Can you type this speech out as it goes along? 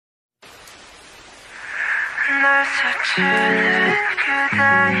날 스치는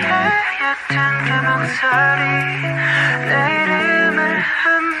그대의 옅은 그 목소리 내 이름을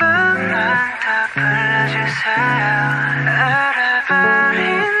한 번만 더 불러주세요 알아버린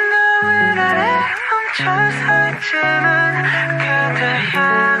너의 아래 멈춰서 있지만 그대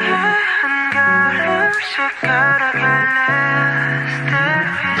향해 한 걸음씩 걸어갈래 Stay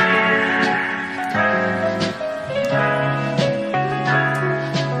with you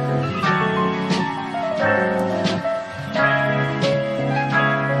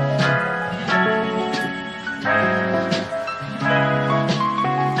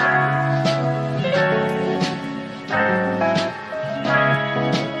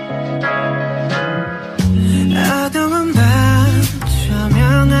어두운 밤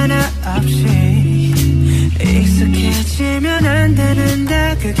조명 하나 없이 익숙해지면 안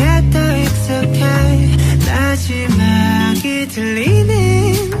되는데 그게 더 익숙해 마지막이 들리는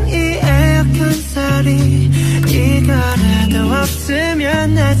이 에어컨 소리 이거라도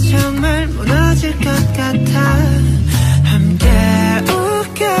없으면 나 정말 무너질 것 같아 함께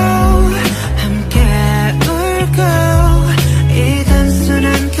웃고 함께 울고 이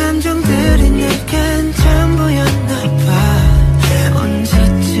단순한 감정들이 내겐 전부였나봐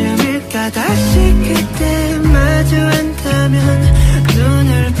언제쯤일까 다시 그때 마주한다면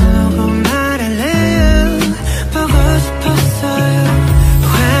눈을 보고 말할래요 보고 싶었어요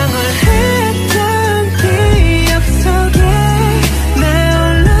황홀했던 기억 속에 나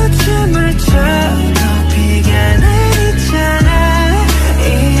홀로 춤을 춰도 비가 내리잖아 이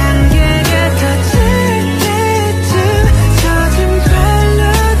안개가 터질 때쯤 젖은 발로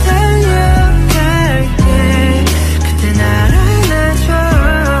달려갈게 그때 날 안아줘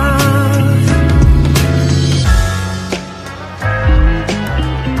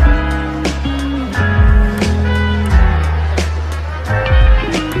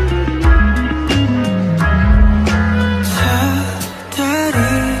저 달이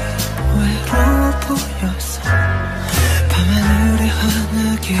외로워 보여서 밤하늘에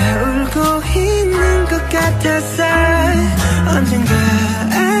환하게 울고 있는 것 같았어 언젠가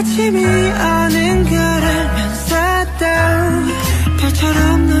아침이